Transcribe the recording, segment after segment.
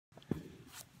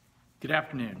Good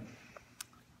afternoon.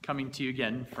 Coming to you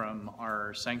again from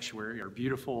our sanctuary, our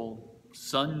beautiful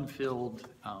sun-filled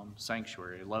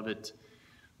sanctuary. I love it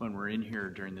when we're in here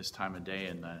during this time of day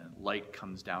and the light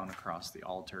comes down across the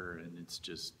altar and it's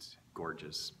just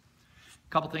gorgeous. A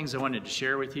couple things I wanted to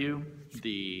share with you.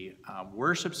 The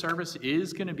worship service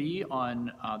is going to be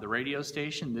on the radio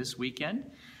station this weekend.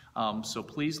 So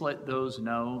please let those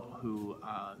know who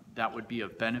that would be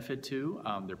of benefit to.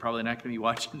 They're probably not going to be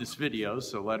watching this video,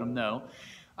 so let them know.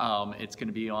 It's going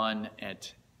to be on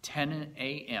at 10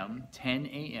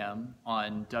 a.m.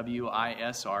 on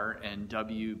WISR and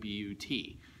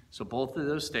WBUT. So both of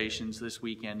those stations this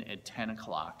weekend at 10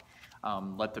 o'clock.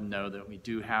 Let them know that we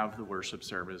do have the worship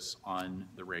service on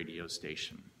the radio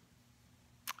station.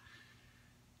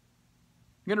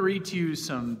 I'm going to read to you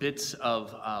some bits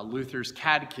of Luther's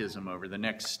Catechism over the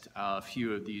next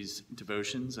few of these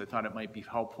devotions. I thought it might be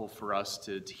helpful for us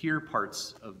to hear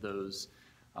parts of those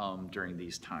during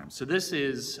these times. So this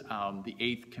is the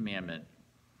 8th commandment.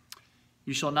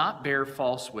 You shall not bear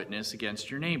false witness against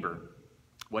your neighbor.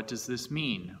 What does this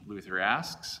mean? Luther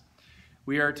asks.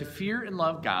 We are to fear and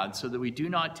love God so that we do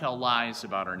not tell lies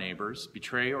about our neighbors,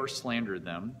 betray or slander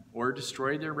them, or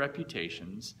destroy their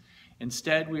reputations.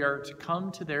 Instead, we are to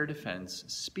come to their defense,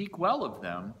 speak well of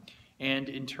them, and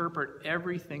interpret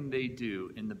everything they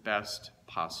do in the best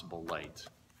possible light.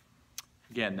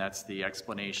 Again, that's the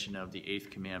explanation of the 8th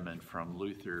commandment from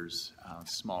Luther's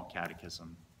small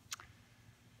catechism.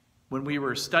 When we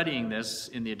were studying this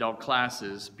in the adult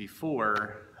classes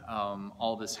before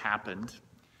all this happened,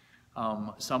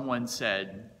 someone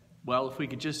said, well, if we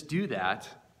could just do that,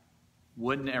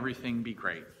 wouldn't everything be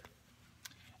great?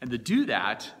 And the do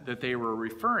that they were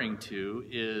referring to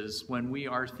is when we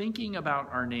are thinking about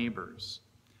our neighbors,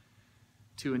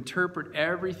 to interpret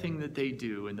everything that they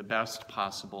do in the best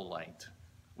possible light.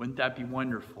 Wouldn't that be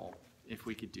wonderful if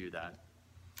we could do that?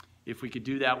 If we could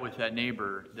do that with that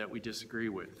neighbor that we disagree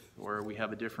with, or we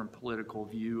have a different political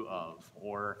view of,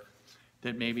 or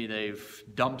that maybe they've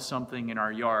dumped something in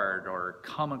our yard, or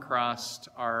come across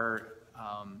our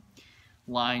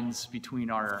lines between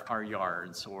our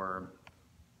yards, or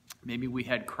maybe we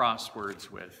had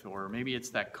crosswords with, or maybe it's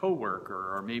that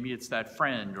coworker, or maybe it's that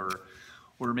friend,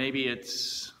 or maybe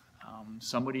it's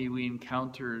somebody we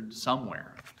encountered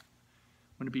somewhere.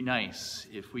 Wouldn't it be nice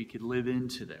if we could live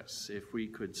into this, if we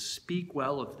could speak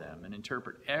well of them and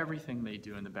interpret everything they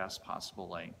do in the best possible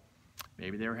light?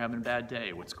 Maybe they were having a bad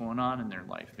day. What's going on in their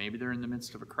life? Maybe they're in the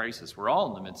midst of a crisis. We're all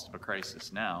in the midst of a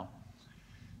crisis now.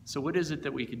 So what is it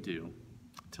that we could do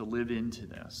to live into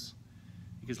this?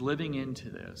 Because living into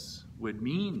this would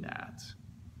mean that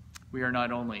we are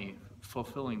not only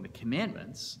fulfilling the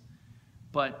commandments,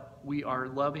 but we are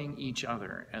loving each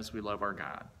other as we love our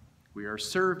God. We are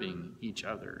serving each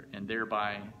other and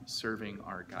thereby serving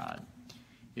our God.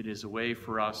 It is a way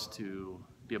for us to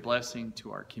be a blessing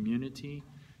to our community,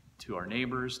 to our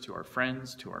neighbors, to our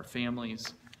friends, to our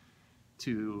families,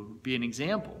 to be an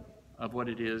example of what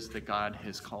it is that God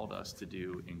has called us to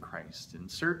do in Christ. And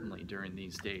certainly during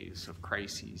these days of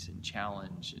crises and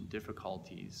challenge and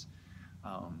difficulties,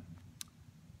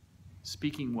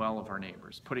 speaking well of our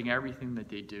neighbors, putting everything that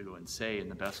they do and say in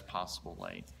the best possible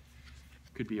light,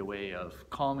 could be a way of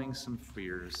calming some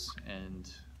fears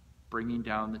and bringing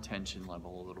down the tension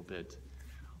level a little bit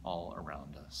all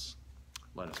around us.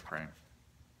 Let us pray.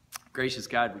 Gracious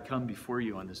God, we come before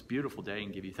you on this beautiful day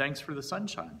and give you thanks for the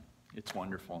sunshine. It's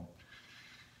wonderful.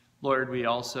 Lord, we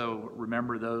also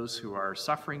remember those who are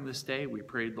suffering this day. We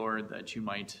pray, Lord, that you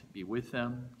might be with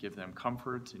them, give them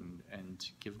comfort, and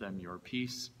give them your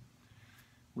peace.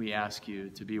 We ask you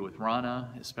to be with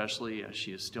Rana, especially as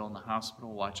she is still in the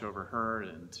hospital. Watch over her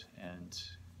and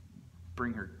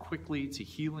bring her quickly to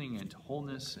healing and to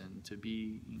wholeness and to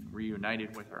be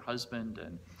reunited with her husband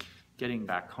and getting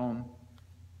back home.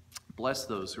 Bless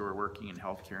those who are working in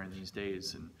healthcare in these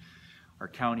days, and our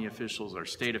county officials, our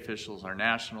state officials, our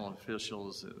national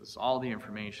officials, as all the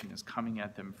information is coming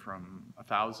at them from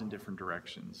 1,000 different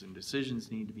directions, and decisions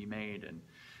need to be made and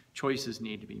choices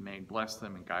need to be made. Bless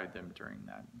them and guide them during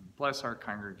that. Bless our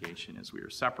congregation as we are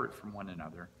separate from one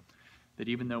another, that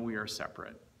even though we are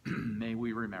separate, may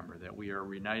we remember that we are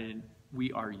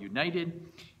united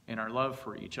in our love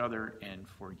for each other and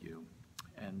for you,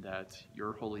 and that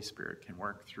your Holy Spirit can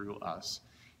work through us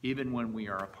even when we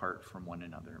are apart from one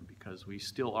another, because we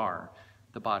still are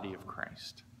the body of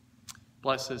Christ.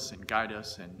 Bless us and guide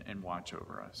us and watch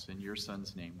over us. In your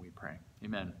Son's name we pray.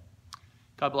 Amen.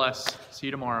 God bless. See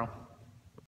you tomorrow.